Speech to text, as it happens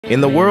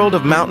In the world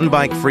of mountain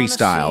bike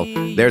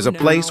freestyle, there's a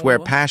place where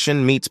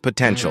passion meets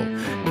potential.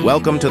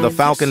 Welcome to the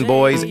Falcon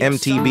Boyz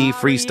MTB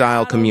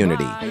freestyle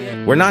community.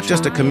 We're not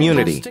just a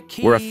community,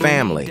 we're a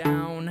family.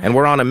 And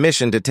we're on a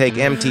mission to take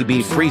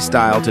MTB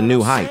freestyle to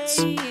new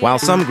heights. While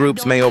some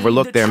groups may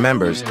overlook their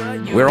members,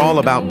 we're all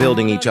about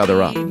building each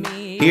other up.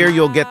 Here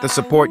you'll get the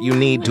support you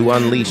need to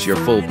unleash your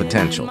full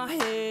potential.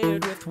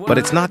 But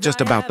it's not just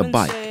about the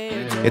bike.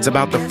 It's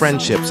about the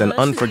friendships and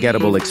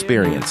unforgettable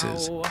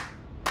experiences.